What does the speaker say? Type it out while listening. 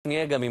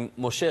נהיה גם עם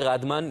משה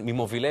רדמן,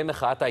 ממובילי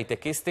מחאת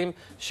ההייטקיסטים,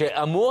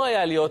 שאמור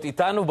היה להיות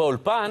איתנו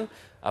באולפן,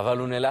 אבל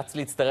הוא נאלץ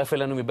להצטרף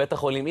אלינו מבית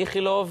החולים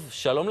איכילוב.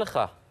 שלום לך.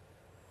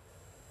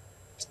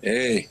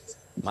 היי,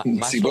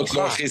 סיבות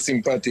לא הכי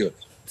סימפטיות.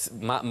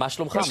 מה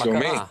שלומך? מה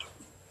קרה?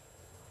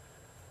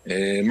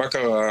 מה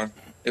קרה?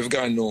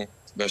 הפגענו,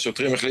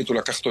 והשוטרים החליטו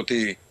לקחת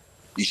אותי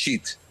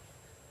אישית.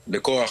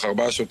 בכוח,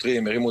 4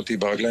 שוטרים, הרימו אותי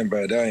ברגליים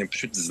בידיים,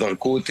 פשוט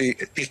זרקו אותי,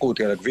 הטיחו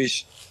אותי על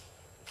הכביש.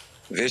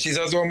 ויש לי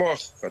זעזוע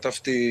מוח.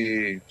 חטפתי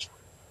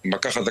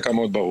מכה חזקה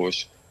מאוד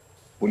בראש.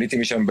 פוניתי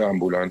משם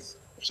באמבולנס.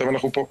 עכשיו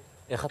אנחנו פה.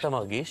 איך אתה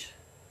מרגיש?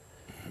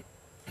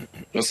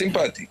 לא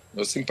סימפטי,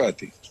 לא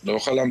סימפטי. לא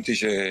חלמתי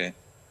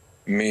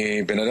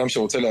מבן אדם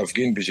שרוצה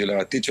להפגין בשביל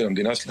העתיד של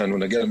המדינה שלנו,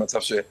 נגיע למצב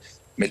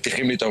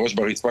שמתיחים לי את הראש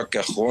ברצפה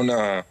כאחרון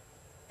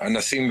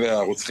האנסים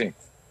והרוצחים.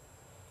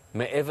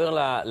 מעבר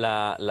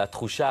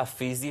לתחושה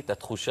הפיזית,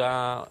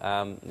 התחושה,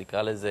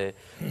 נקרא לזה,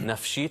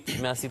 נפשית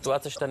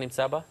מהסיטואציה שאתה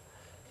נמצא בה?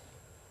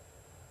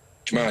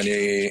 תשמע,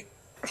 אני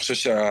חושב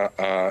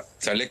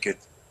שהצלקת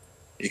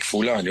היא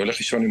כפולה. אני הולך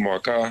לישון עם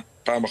מועקה,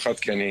 פעם אחת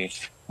כי אני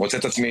מוצא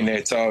את עצמי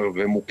נעצר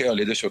ומוכה על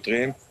ידי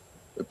שוטרים,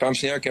 ופעם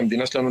שנייה כי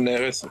המדינה שלנו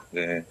נהרסת.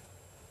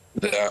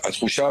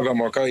 התחושה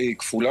והמועקה היא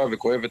כפולה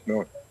וכואבת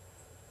מאוד.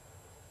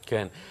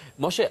 כן.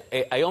 משה,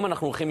 היום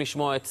אנחנו הולכים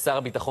לשמוע את שר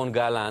הביטחון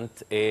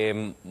גלנט,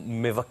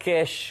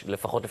 מבקש,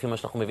 לפחות לפי מה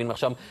שאנחנו מבינים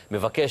עכשיו,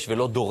 מבקש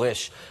ולא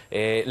דורש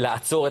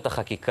לעצור את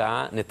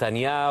החקיקה.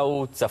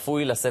 נתניהו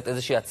צפוי לשאת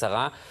איזושהי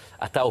הצהרה.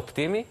 אתה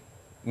אופטימי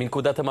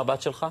מנקודת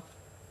המבט שלך?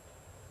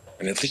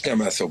 אני אתחיל שנייה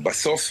מהסוף.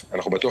 בסוף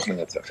אנחנו בטוח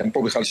ננצח. אין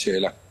פה בכלל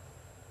שאלה.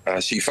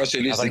 השאיפה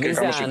שלי זה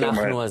כמה שיותר מהר. אבל מי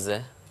זה אנחנו הזה?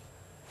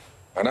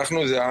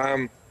 אנחנו זה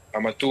העם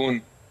המתון,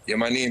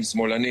 ימנים,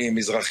 שמאלנים,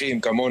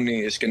 מזרחים,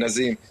 כמוני,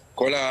 אשכנזים.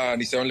 כל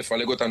הניסיון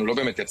לפלג אותנו לא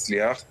באמת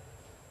יצליח,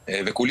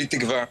 וכולי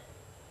תקווה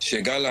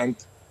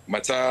שגלנט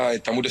מצא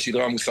את עמוד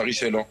השדרה המוסרי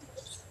שלו,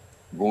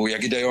 והוא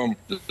יגיד היום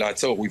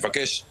לעצור, הוא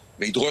יבקש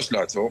וידרוש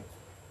לעצור,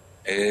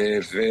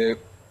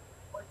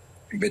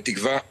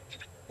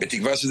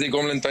 בתקווה שזה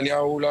יגרום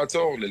לנתניהו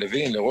לעצור,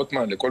 ללוין,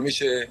 לרוטמן,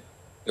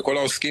 לכל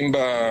העוסקים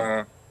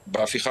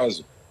בהפיכה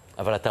הזו.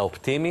 אבל אתה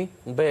אופטימי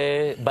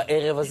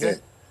בערב הזה?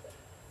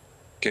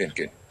 כן.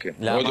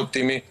 למה? מאוד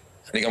אופטימי.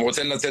 אני גם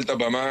רוצה לנצל את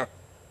הבמה,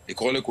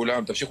 לקרוא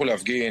לכולם, תמשיכו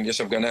להפגין,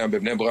 יש הפגנה היום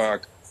בבני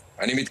ברק.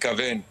 אני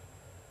מתכוון,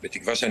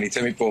 בתקווה שאני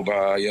אצא מפה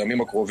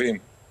בימים הקרובים,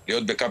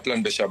 להיות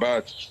בקפלן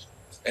בשבת.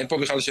 אין פה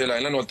בכלל שאלה,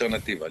 אין לנו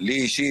אלטרנטיבה. לי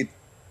אישית,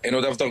 אין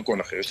עוד אף דרכון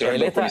אחר.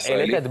 העלית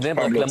את בני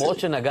ברק, למרות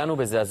שנגענו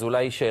בזה, אז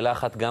אולי שאלה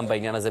אחת גם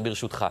בעניין הזה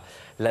ברשותך.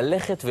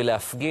 ללכת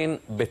ולהפגין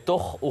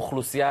בתוך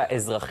אוכלוסייה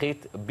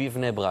אזרחית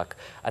בבני ברק.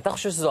 אתה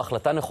חושב שזו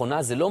החלטה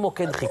נכונה? זה לא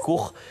מוקד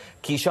חיכוך?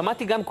 כי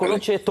שמעתי גם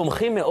קולות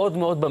שתומכים מאוד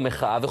מאוד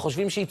במחאה,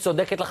 וחושבים שהיא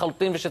צודקת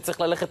לחלוטין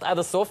ושצריך ללכת עד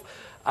הסוף,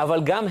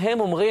 אבל גם הם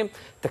אומרים,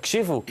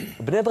 תקשיבו,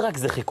 בני ברק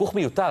זה חיכוך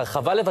מיותר,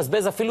 חבל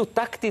לבזבז אפילו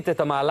טקטית את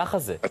המהלך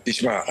הזה.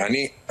 תשמע,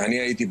 אני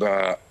הייתי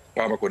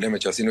בפעם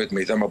הקודמת שעשינו את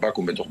מיזם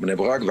הבקו"ם בתוך בני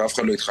ברק, ואף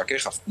אחד לא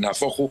התחכך,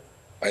 נהפוך הוא,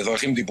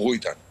 האזרחים דיברו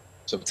איתנו.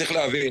 עכשיו, צריך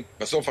להבין,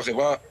 בסוף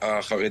החברה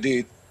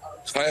החרדית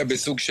חיה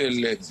בסוג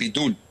של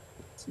בידול,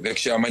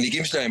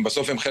 וכשהמנהיגים שלהם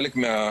בסוף הם חלק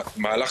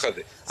מהמהלך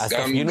הזה. אז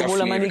תפגינו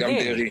מול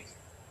המנהיגים.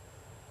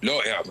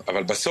 לא,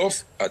 אבל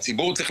בסוף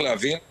הציבור צריך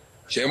להבין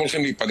שהם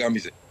הולכים להיפגע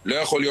מזה. לא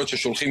יכול להיות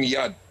ששולחים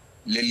יד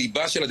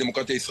לליבה של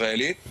הדמוקרטיה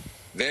הישראלית,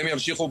 והם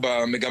ימשיכו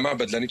במגמה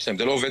הבדלנית שלהם.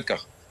 זה לא עובד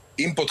כך.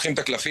 אם פותחים את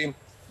הקלפים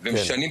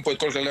ומשנים פה את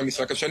כל כללי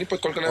המשחק, אז משנים פה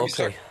את כל כללי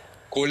המשחק.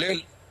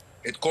 כולל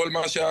את כל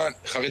מה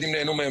שהחרדים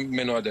נהנו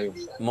ממנו עד היום.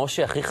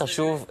 משה, הכי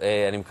חשוב,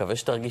 אני מקווה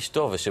שתרגיש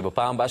טוב,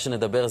 ושבפעם הבאה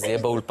שנדבר זה יהיה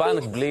באולפן,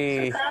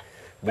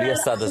 בלי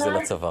הסד הזה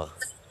לצוואר.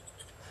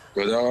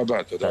 תודה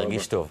רבה, תודה רבה.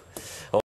 תרגיש טוב.